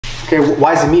Okay,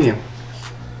 why is it medium?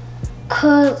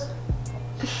 Cause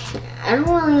I don't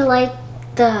really like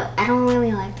the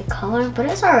color, but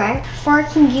it's alright. Before I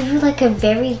can give you like a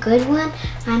very good one,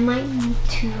 I might need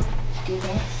to do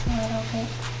this a little bit.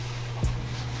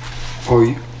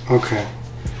 Oh, okay.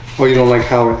 Oh, you don't like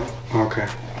how it? Okay.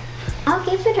 I'll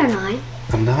give it a 9.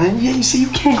 A 9? Yeah, you see, you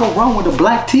can't go wrong with a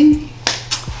black tee.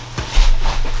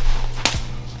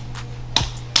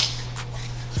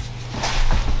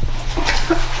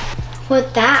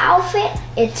 With that outfit,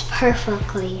 it's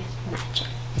perfectly matching.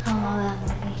 I love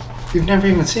that movie. You've never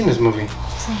even seen this movie.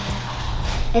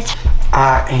 It's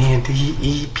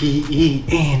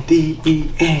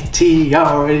I-N-D-E-P-E-N-D-E-N-T. Y'all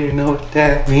already know what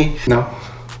that means. No?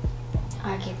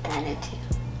 I'll give that a 2.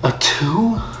 A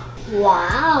 2?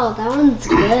 Wow, that one's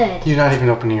good. You're not even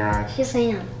opening your eyes. Yes, I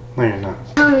am. No, you're not.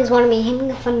 Homies wanted me, him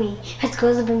making fun of me. His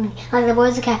girls up in me. Like the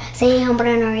boys a cat, saying I'm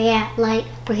better than yeah, like,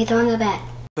 but he throwing it back.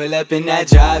 Pull up in that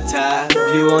drop top,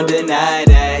 you won't deny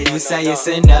that. You say it's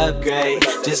an upgrade,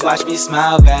 just watch me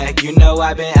smile back. You know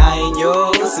I've been eyeing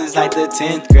you since like the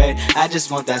 10th grade. I just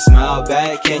want that smile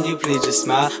back, can you please just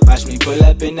smile? Watch me pull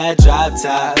up in that drop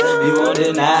top, you won't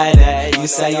deny that. You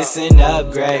say it's an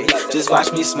upgrade, just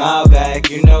watch me smile back.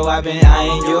 You know I've been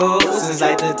eyeing you since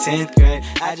like the 10th grade.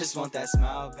 I just want that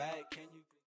smile back, can you?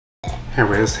 Here,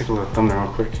 wait, let's take a little thumbnail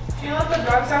real quick. Can you let the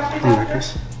dogs out please? Like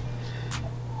this.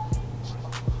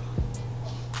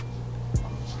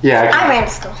 Yeah, I can. I ran to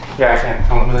school. Yeah, I can.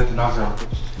 I'm gonna let the dogs out.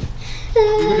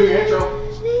 You can do your intro.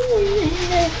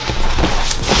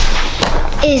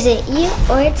 Is it you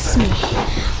or it's me?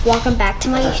 Welcome back to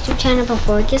my YouTube channel.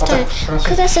 Before we get started,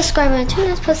 click that subscribe button, turn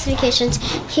on post notifications,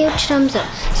 huge thumbs up.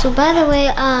 So by the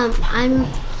way,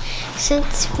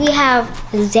 since we have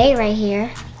Zay right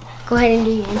here, go ahead and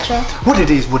do your intro. What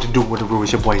it is, what to do, what the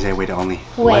rules. Your boy Zay, wait the only.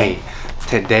 Wait.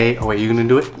 Today, oh wait, you gonna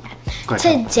do it? Go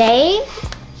ahead. Today,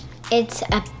 it's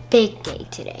a big day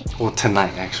today. Well,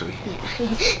 tonight actually.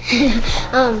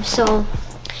 Yeah. So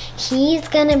he's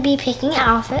gonna be picking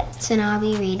outfits and I'll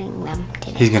be reading them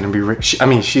today. He's gonna be,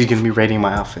 she's gonna be rating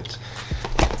my outfits.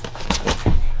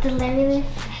 Did Larry leave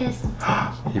his?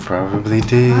 He probably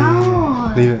did.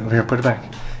 Oh. Leave it, here, put it back.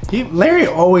 Larry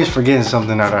always forgetting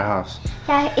something at our house.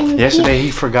 Yeah, and Yesterday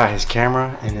he forgot his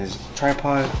camera and his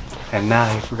tripod, and now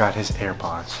he forgot his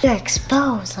AirPods. You're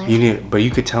exposed. Like, But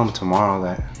you could tell him tomorrow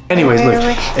that. Anyways, look,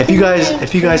 if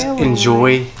you guys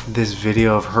enjoy this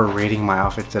video of her rating my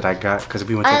outfits that I got, because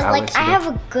we went to the outlets today. I have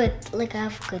a good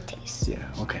taste. Yeah,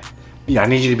 okay. Yeah, I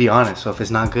need you to be honest. So if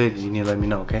it's not good, you need to let me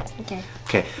know, okay? Okay.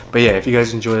 Okay, but yeah, if you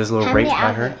guys enjoy this little How rate many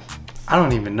by her, I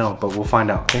don't even know, but we'll find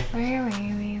out, okay?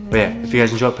 But yeah, if you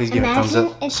guys enjoy it, please give it a thumbs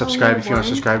up. Subscribe if you aren't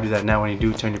subscribed. Do that now. When you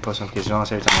do, turn your post notifications on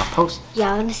so every time I post.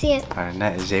 Y'all gonna see it. Alright, and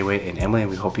that is Zayway and Emily.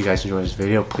 We hope you guys enjoy this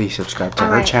video. Please subscribe to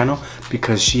her channel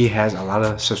because she has a lot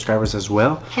of subscribers as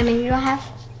well. How many do I have?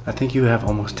 I think you have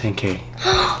almost 10K.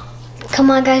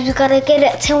 Come on, guys, we gotta get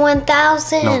it to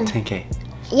 1,000. No, 10K.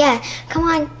 Yeah, come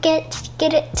on, get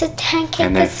it to 10K.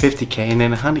 And then 50K, and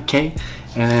then 100K,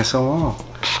 and then so on.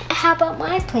 How about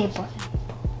my play button?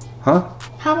 Huh?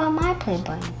 How about my play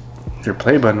button? Your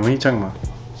play button? What are you talking about?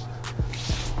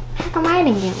 How come I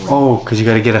didn't get one? Oh, because you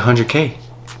got to get 100K.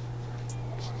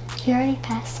 You already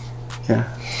passed. Yeah.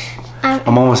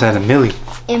 I'm almost at 1 million.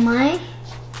 Am I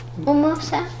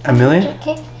almost at 1 million?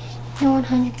 100K? No,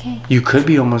 100K. You could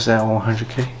be almost at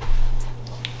 100K.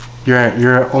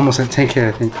 You're almost at 10K,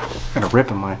 I think. I got a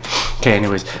rip in mine. Okay,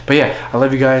 anyways. But yeah, I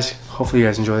love you guys. Hopefully you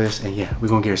guys enjoy this. And yeah, we're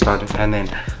going to get it started. And then,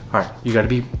 alright, you got to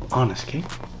be honest, okay?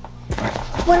 Alright.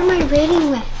 What am I rating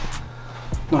with?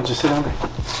 No, just sit down there.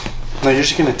 No, you're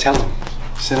just going to tell me.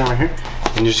 Sit down right here.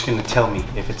 And you're just going to tell me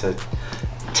if it's a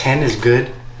 10 is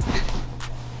good.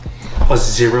 A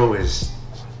 0 is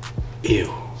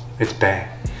ew. It's bad.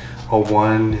 A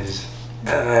 1 is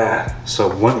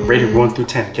so rated 1 through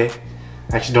 10, okay?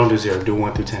 Actually, don't do 0. Do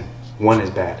 1 through 10. 1 is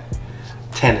bad.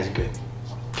 10 is good.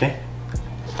 Okay?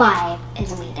 5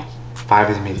 is medium. 5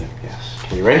 is medium. Yes.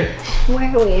 Okay, you ready?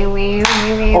 Where?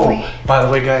 Oh, by the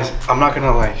way, guys, I'm not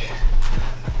gonna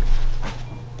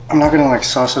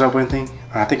sauce it up with anything.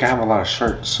 I think I have a lot of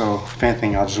shirts, so if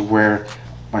anything, I'll just wear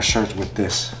my shirts with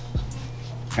this.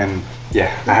 And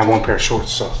yeah, I have 1 pair of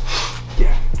shorts, so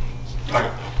yeah. Okay,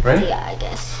 ready? Yeah, I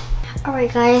guess.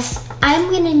 Alright, guys,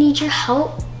 I'm gonna need your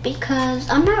help because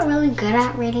I'm not really good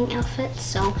at rating outfits,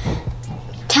 so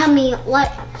tell me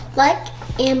like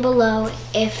and below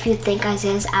if you think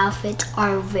Isaiah's outfits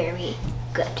are very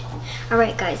good.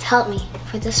 Alright, guys, help me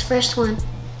for this first one.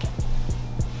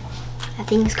 I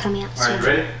think it's coming out soon. Are you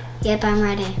ready? Yep, I'm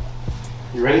ready.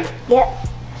 You ready? Yep.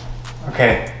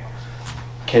 Okay.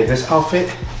 Okay, this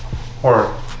outfit,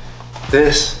 or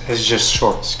This is just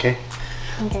shorts, okay?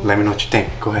 Okay. Let me know what you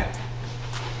think. Go ahead.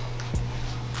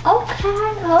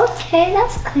 Okay,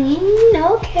 that's clean.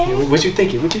 Okay. What you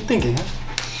thinking? What you thinking? Huh?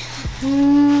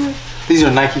 Mm, These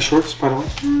are Nike shorts, by the way.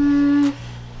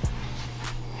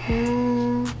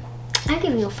 I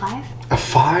give you a 5. A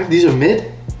 5? These are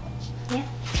mid? Yeah.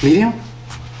 Medium?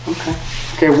 Okay.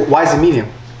 Okay, why is it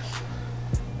medium?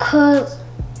 Cause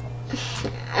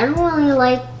I don't really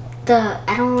like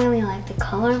the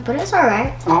color, but it's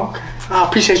alright. Oh, okay. I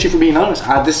appreciate you for being honest.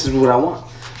 This is what I want.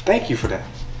 Thank you for that.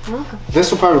 You're welcome.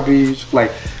 This will probably be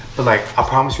like, but like I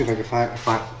promise you, like if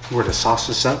I were to sauce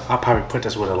this up, I'll probably put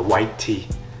this with a white tee,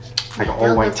 like an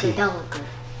all white tee. That'll look good.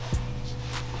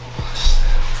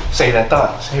 Say that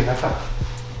thought. Say that thought.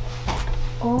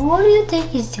 What do you think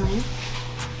he's doing?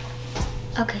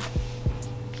 Okay.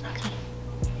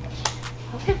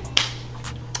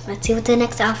 Let's see what the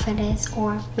next outfit is,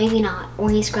 or maybe not, or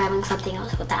he's grabbing something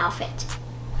else with the outfit.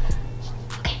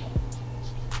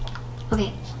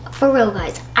 Okay, for real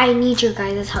guys, I need your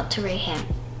guys' help to rate him.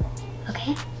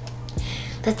 Okay?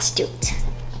 Let's do it.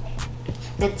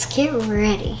 Let's get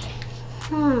ready.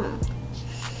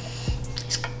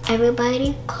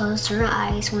 Everybody close their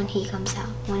eyes when he comes out,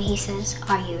 when he says,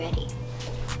 "Are you ready?"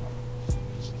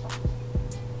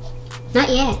 Not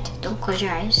yet, don't close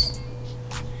your eyes.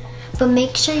 But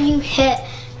make sure you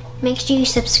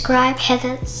subscribe, hit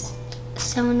that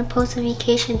some of the post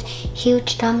notifications,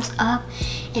 huge thumbs up,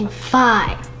 in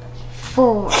 5,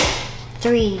 4,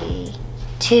 3,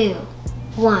 2,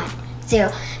 1,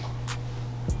 0.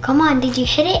 Come on, did you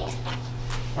hit it?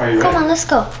 Are you ready? Come on, let's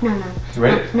go. No. You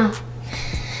ready? No.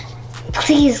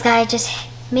 Please, guys, just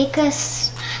make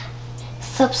us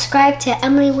subscribe to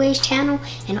Emmali Way's channel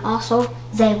and also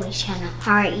Zay Way's channel.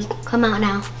 Alright, you come out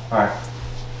now. Alright.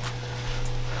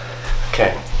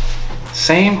 Okay.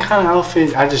 Same kind of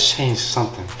outfit, I just changed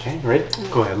something, okay? Ready?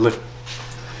 Go ahead, look.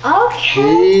 Okay.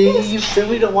 Hey, you feel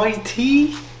me, the white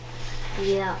tee?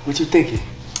 Yeah. What you thinking?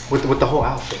 With the whole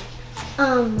outfit?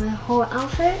 My whole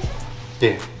outfit?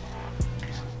 Yeah.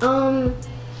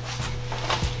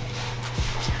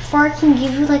 Before I can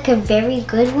give you like a very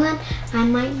good one, I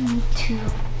might need to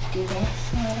do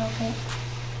this a little bit.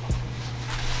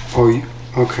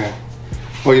 Oh, okay.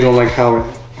 Oh, you don't like how it,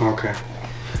 okay.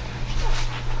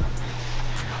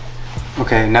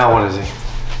 Okay, now what is it?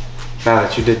 Now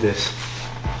that you did this.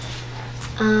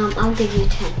 I'll give you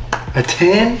 10. A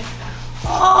 10?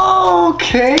 Oh,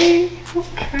 okay.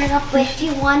 Okay. But if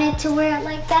you wanted to wear it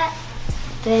like that,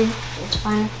 then it's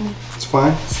fine with me. It's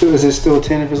fine? Is it still a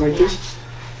 10 if it's like this?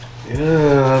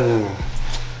 Yeah.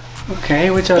 Okay,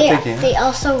 what y'all thinking? They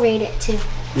also rate it too.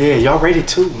 Yeah, y'all rate it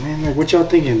too, man. Like, what y'all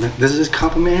thinking? Does this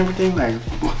compliment everything? Like,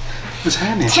 what's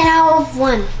happening? 10 out of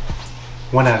 1.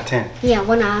 1 out of 10. Yeah,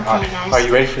 1 out of 10, guys. Are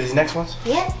you ready for these next ones?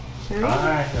 Yeah.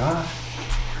 Alright.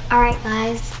 Alright,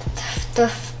 guys. The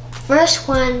first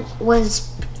one was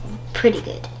pretty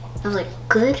good. I was like,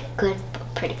 good, but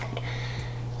pretty good.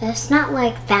 It's not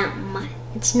like that much.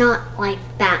 It's not like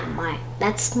that much.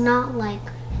 That's not like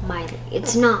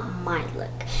it's not my look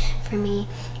for me.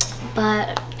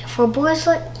 But for boys'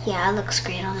 look, yeah, it looks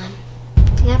great on them.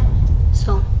 Yep.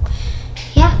 So,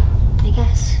 yeah, I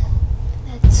guess.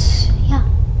 That's, yeah.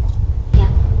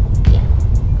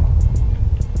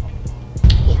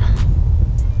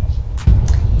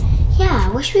 Yeah,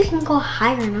 I wish we can go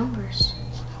higher numbers.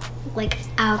 Like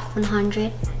out of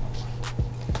 100.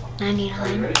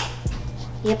 99.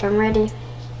 Yep, I'm ready.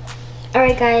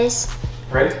 Alright, guys.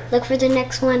 Ready? Look for the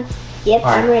next one. Yep,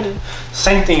 I'm ready.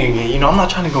 Same thing again. You know, I'm not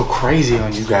trying to go crazy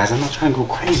on you guys. I'm not trying to go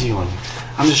crazy on you.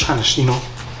 I'm just trying to,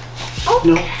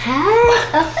 Okay.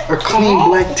 A clean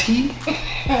black tee.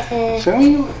 Feel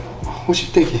me? What you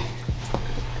thinking?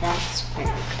 That's very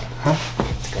good. Huh?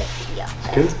 That's good. Yeah.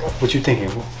 That's Good? What you thinking?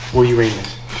 What are you rating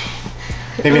this?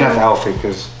 Maybe not the outfit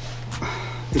because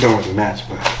it don't really match,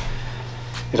 but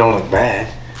it don't look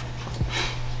bad.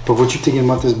 But what you thinking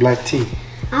about this black tee?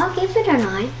 I'll give it a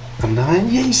 9. A 9?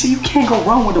 Yeah, you see, you can't go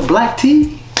wrong with a black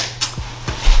tee.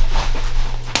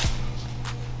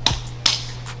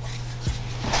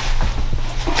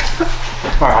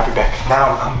 Alright, I'll be back.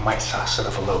 Now I might sauce it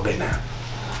up a little bit now.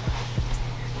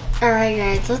 Alright,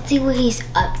 guys, let's see what he's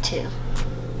up to.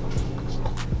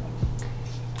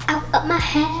 Out of my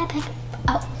head, back up,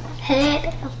 out of my head,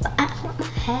 back up, out of my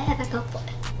head, back up.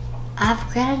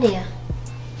 I've got an idea.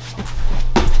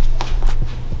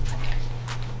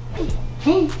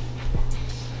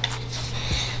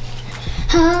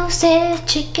 Said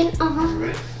chicken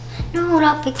on. No,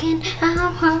 up again. I'm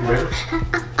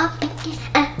up again.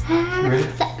 Ready?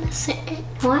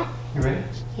 What? You ready?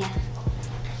 Yeah.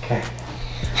 Okay.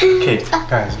 Okay,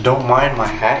 guys, don't mind my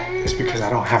hat. It's because I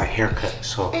don't have a haircut.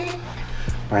 So,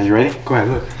 are you ready? Go ahead,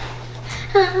 look.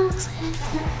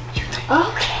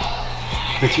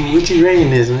 Okay. What you rating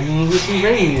this, man? What you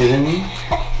rating this, man?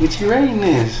 What you rating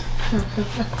this?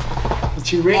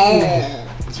 What you rating this?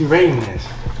 What you rating this?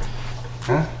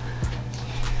 Huh?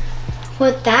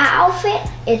 With that outfit,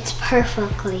 it's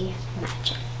perfectly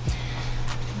matching.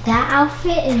 That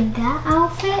outfit and that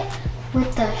outfit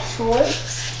with the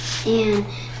shorts and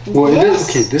well, this.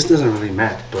 Okay, this doesn't really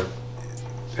match, but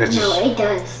it's No, just, it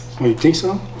does. oh, you think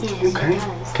so? Yes, okay. it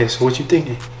does. Okay, so what you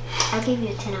thinking? I'll give you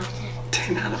a 10 out of 10.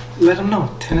 10 out of, let him know.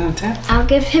 10 out of 10? I'll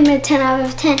give him a 10 out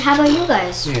of 10. How about you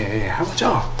guys? Yeah. How about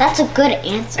y'all? That's a good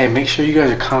answer. Hey, make sure you guys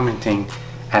are commenting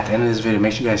at the end of this video.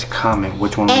 Make sure you guys comment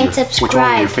which one, And which one of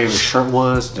subscribe. your favorite shirt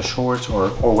was, the shorts, or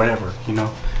whatever, you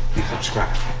know. And subscribe.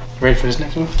 Ready for this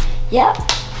next one? Yep.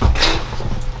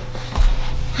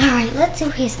 Alright, let's see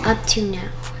what he's up to now.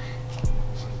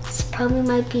 This probably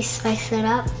might be spice it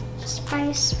up.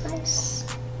 Spice.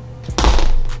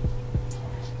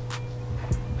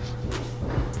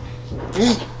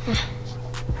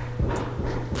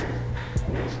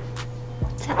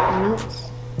 What's that nose?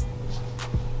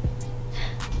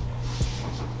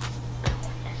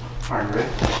 Are you ready?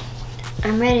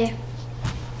 I'm ready.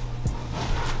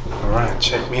 Alright,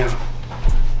 check me out.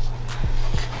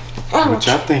 Oh, What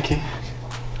y'all thinking?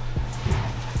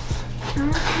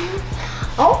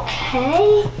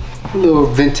 okay. A little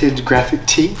vintage graphic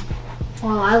tee.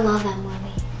 Well, I love that movie.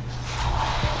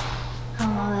 I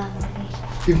love that movie.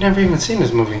 You've never even seen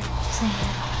this movie.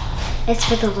 It's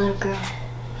for the little girl.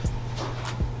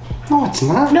 No, it's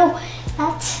not. No,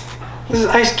 that's... This is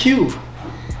Ice Cube.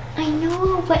 I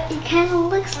know, but it kind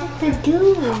of looks like the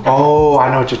dude. Oh, I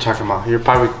know what you're talking about. You're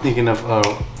probably thinking of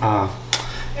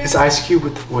it's Ice Cube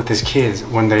with his kids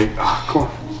when they come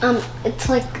on. It's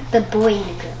like the boy and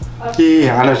the girl.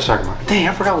 Yeah, I know what you're talking about. Dang,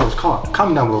 I forgot what it was called.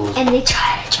 Comment down below. And they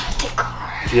try to drive the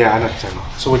car. Yeah, I know what you're talking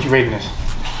about. So what you rating this?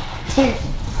 10.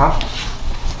 Huh?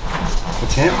 A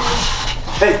 10?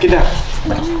 Hey, get down.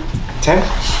 10? A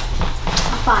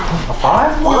 5. A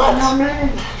 5? What?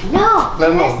 No. Let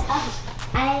them know.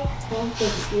 I will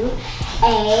give you a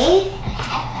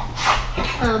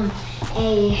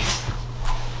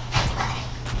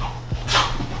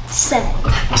 7.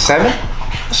 A 7?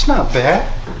 That's not bad.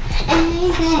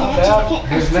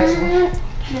 Here's the next one.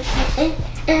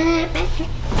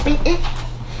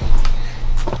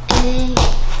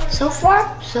 So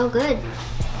far, so good.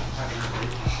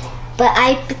 But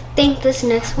I think this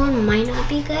next one might not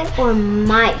be good or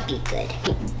might be good.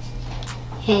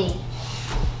 Hey.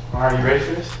 Alright, you ready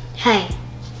for this? Hey.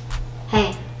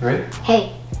 You ready?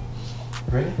 Hey.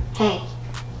 You ready? Hey.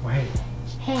 Well, hey.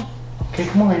 Hey. Okay,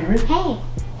 come on, you ready? Hey.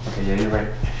 Okay, yeah, you're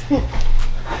ready.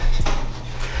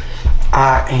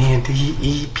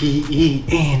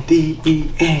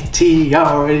 INDEPENDENT. Y'all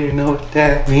already know what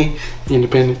that means.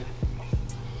 Independent.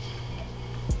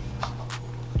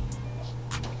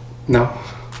 No.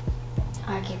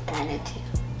 I'll give that a 2.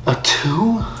 A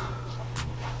 2?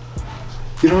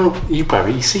 You don't know, you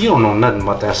don't know nothing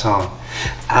about that song.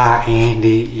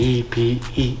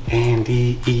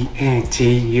 INDEPENDENT.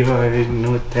 You already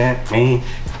know what that means.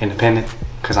 Independent,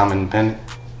 cause I'm independent.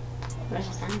 What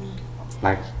does that mean?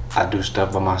 Like, I do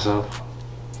stuff by myself.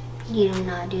 You do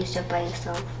not do stuff by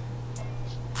yourself.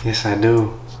 Yes, I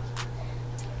do.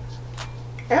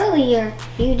 Earlier,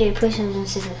 you did push-ups and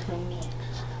sit-ups with me.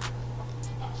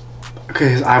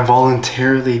 Because I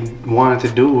voluntarily wanted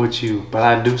to do it with you, but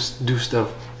I do stuff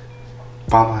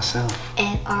by myself.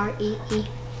 F-R-E-E.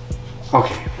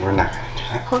 Okay, we're not gonna do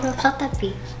that. Hold up, stop that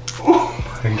beat. Oh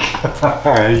my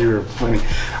god, you were funny.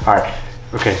 Alright,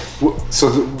 okay.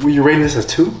 So you rating this a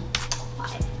 2?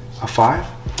 5. A 5?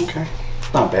 Okay.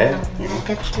 Not bad. You know. Like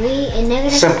a 3, a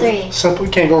negative Simple. 3. Simple,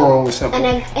 you can't go wrong with simple. A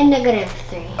negative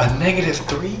 3. A negative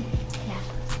 3? Yeah.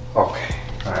 Okay.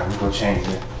 Alright, we're gonna change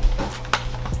it.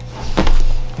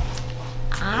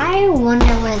 I wonder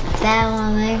what that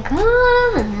one might go.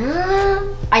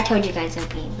 I told you guys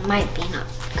it might be not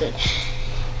good.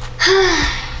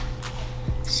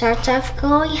 Starts off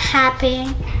going happy.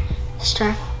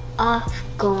 Starts off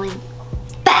going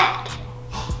bad.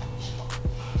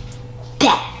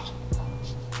 Bad.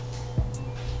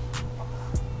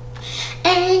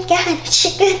 Ain't got a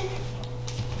chicken.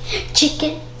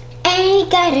 Ain't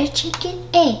got a chicken.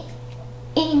 And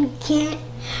you can't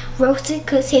roast it,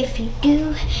 cause if you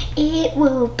do, it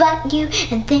will bite you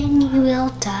and then you will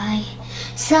die.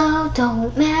 So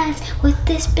don't mess with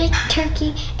this big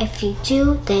turkey. If you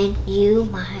do, then you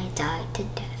might die to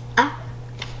death.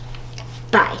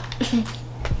 Bye.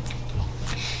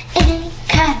 Ain't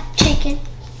got a chicken.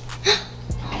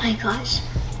 my gosh.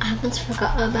 I almost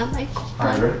forgot about my All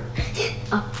right, ready?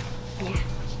 Oh, yeah.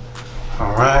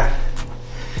 All right.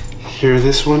 Here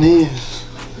this one is.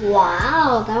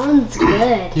 Wow, that one's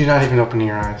good. You're not even opening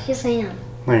your eyes. Yes, I am.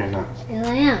 No, you're not. Yes,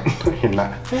 I am. No, you're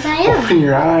not. Yes, I am. Open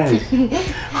your eyes.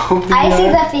 Open I your see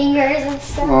eyes. the fingers and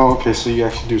stuff. Oh, okay, so you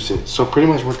actually do see it. So pretty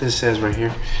much what this says right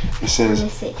here, it says, Let me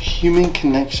see. human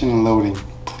connection loading.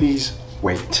 Please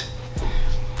wait.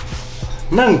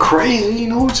 Nothing crazy, you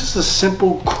know, it's just a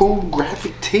simple, cool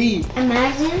graphic tee.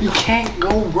 Imagine. You can't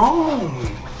go wrong.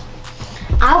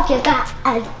 I'll give that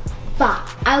a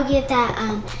 5. I'll give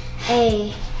that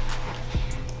a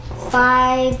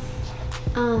 5.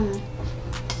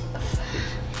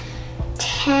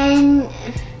 10.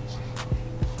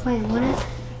 Wait, what is it?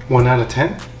 1 out of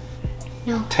 10?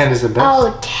 No. 10 is the best?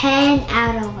 Oh, 10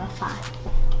 out of a 5.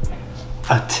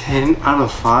 A 10 out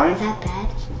of 5? Is that bad?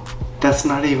 That's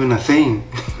not even a thing.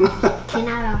 10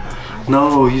 out of a 5.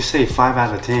 No, you say 5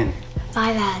 out of 10.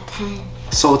 5 out of 10.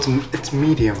 So it's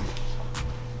medium.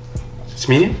 It's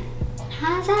medium?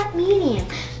 How's that medium?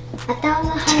 I thought it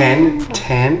was a high 10, number.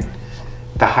 10.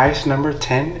 The highest number,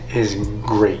 10, is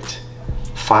great.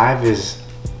 5 is,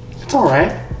 it's all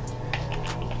right.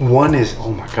 1 is,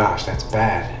 oh my gosh, that's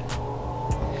bad.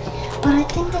 But I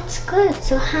think that's good.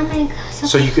 So how many?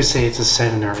 So you could say it's a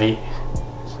 7 or 8.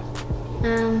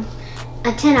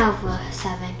 A 10 out of a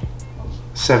 7.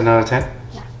 7 out of 10?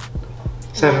 Yeah.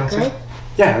 7 out of 10? Good?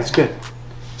 Yeah, that's good.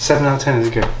 7 out of 10 is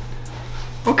good.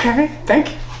 Okay,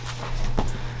 thank you.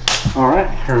 All right,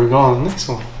 here we go on the next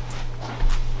one.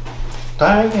 Do I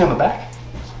have anything on the back?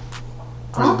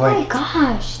 Or is Oh it blank? my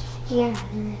gosh. Yeah,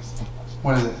 there is.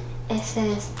 What is it? It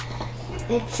says,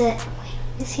 it's a, wait,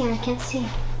 it's here, I can't see.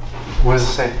 What does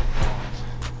it say?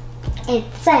 It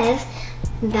says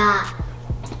that,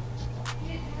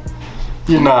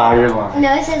 You're lying.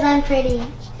 no, it says I'm pretty.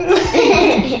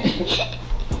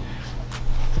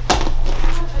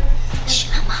 Shh,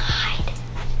 I'm gonna hide.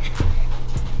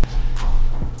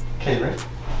 Okay, ready?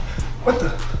 What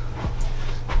the?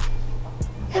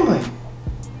 Emily.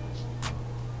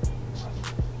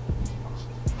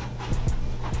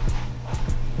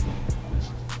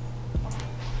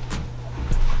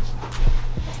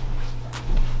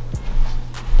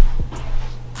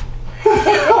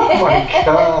 Oh my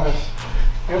gosh.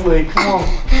 Emily, come on.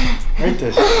 Write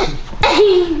this.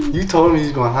 You told me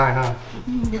he's going high, huh?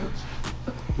 No.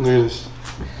 Look at this.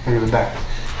 Look at the back.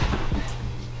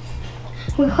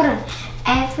 Wait, hold on.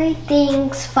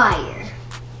 Everything's fire.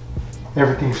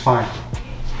 Everything's fine.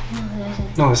 No, it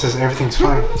isn't. No, it says everything's No,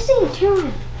 fine. let me see, turn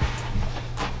on.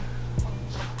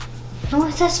 No,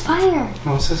 it says fire.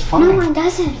 No, it says fine. No, it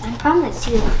doesn't. I promise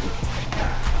you.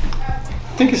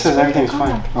 I think it says everything's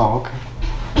fine. Oh, okay.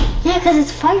 Yeah, because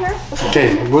it's fire.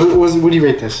 Okay, what do you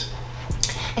rate this?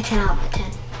 A 10 out of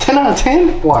 10. 10 out of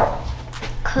 10? Why?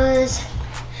 Because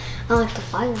I like the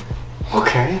fire.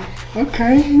 Okay,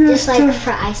 okay. Just like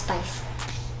for Ice Spice.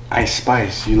 Ice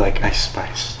Spice. You like Ice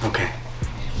Spice. Okay.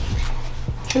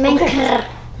 And then Okay.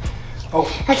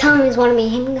 Oh, I tell him he's one of me,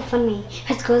 him making fun of me.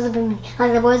 His goes up at me.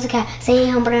 Like the boy's a cat, saying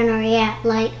hombre no yeah,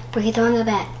 like, but he's throwing it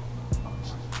back.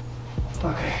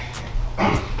 okay.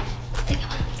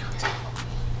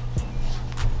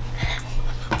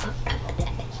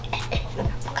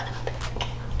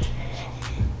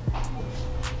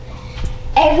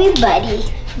 Everybody,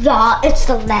 y'all, it's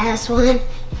the last one.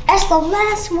 It's the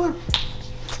last one.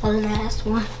 It's the last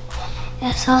one.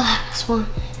 It's the last one.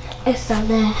 It's the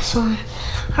last one.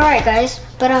 Alright guys,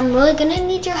 but I'm really gonna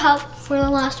need your help for the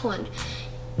last one.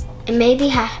 And maybe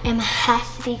it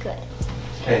has to be good.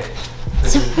 Okay.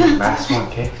 This is the last one,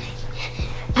 okay?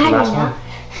 The I last don't know. one.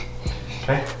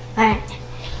 Okay. Alright,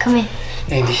 come in.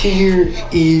 And here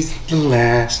is the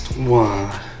last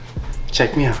one.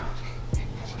 Check me out.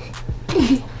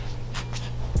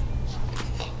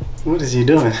 What is he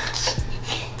doing?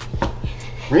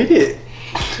 Read it.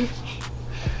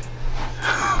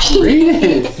 Read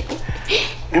it.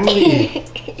 Emily.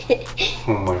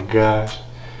 Oh my gosh.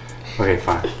 Okay,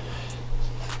 fine.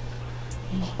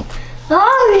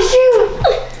 Oh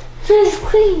shoot! That's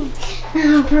clean.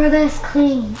 No, bro, that's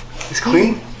clean. It's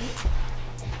clean?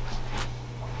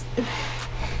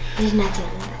 There's nothing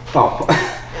in there.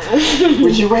 Oh.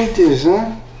 Would you rate this,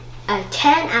 huh? A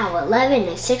 10 out of 11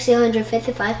 is 60, 100,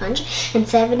 50, 500, and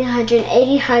 70, 100,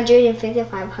 80, 100, and 50,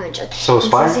 500. So it's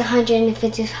 5? 60, 100, and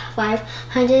 50, 500,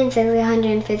 and 60, 100,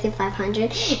 and 50, 500,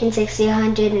 and 60,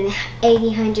 100, and 80,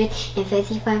 100, and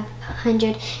 50,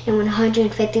 500, and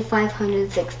 150,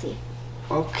 560.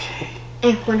 Okay.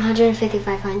 And 150,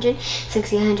 500,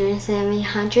 60, 100, 70,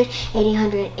 100, 80,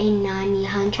 100, and 90,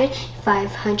 100,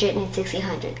 500, and 60,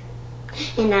 100.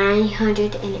 and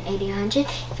 900 and 800,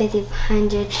 50,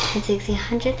 100 and 60,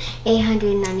 100,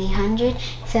 800, 90, 100,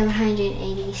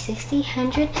 780, 60,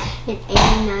 100 and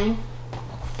 89,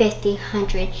 50,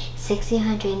 100, 60,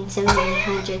 100 and 70,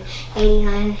 100,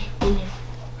 89 and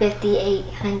 58,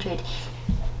 100.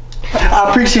 I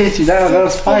appreciate you. That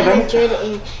was fine, man. 100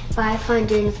 and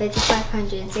 550,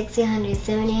 500, 60, 100,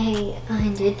 70,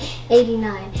 100,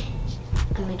 89.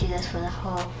 I'm gonna do this for the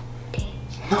whole day.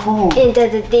 No. And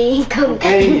the thing come,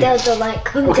 Okay. and the light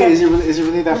comes. Okay, is it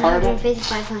really that fire? 150,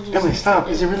 500. Emily, stop.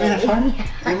 Is it really that fire?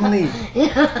 Emily.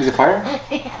 Is it fire?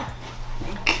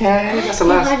 Okay, that's the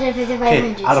last. 150, Okay,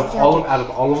 500, out of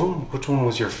 600. all of them, which one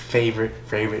was your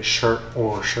favorite shirt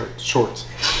or shorts?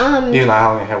 Um, Even though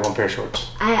I only had one pair of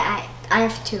shorts. I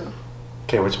have two.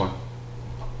 Okay, which one?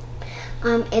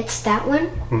 It's that one,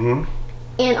 Mm-hmm.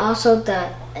 and also the.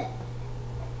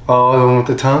 Oh, the one with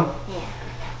the tongue?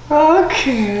 Yeah.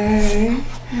 Okay.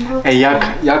 Hey,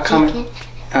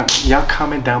 y'all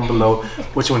comment down below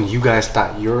which one you guys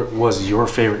thought was your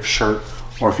favorite shirt,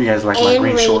 or if you guys like my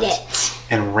green shorts.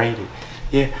 And rate it.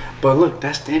 Yeah, but look,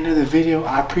 that's the end of the video.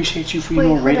 I appreciate you for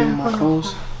rating my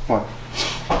clothes. What?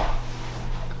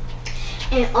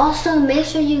 And also make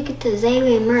sure you get the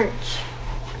Zayway merch.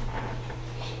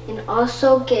 And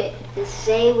also get the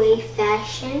Zayway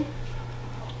fashion.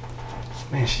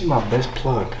 Man, she's my best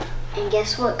plug. And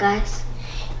guess what, guys?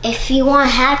 If you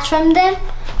want hats from them,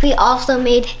 we also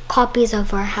made copies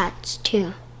of our hats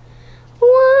too.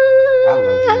 I love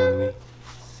you, Emily.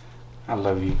 I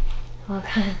love you.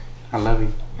 Okay. I love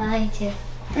you. I like you.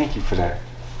 Thank you for that.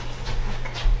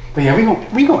 But yeah,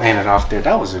 we gonna end it off there.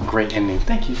 That was a great ending.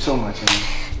 Thank you so much,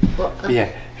 Emily. Welcome. But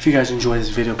yeah, if you guys enjoyed this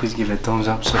video, please give it a thumbs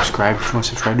up. Subscribe if you want to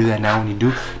subscribe. Do that now. When you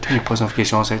do, turn your post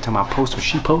notifications on so every time I post or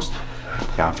she posts.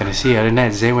 Yeah, I'm finna see you. Other than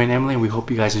that, Zayway and Emily, we hope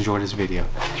you guys enjoyed this video.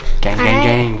 Gang, gang,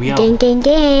 gang. We out. Gang, gang,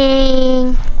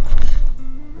 gang.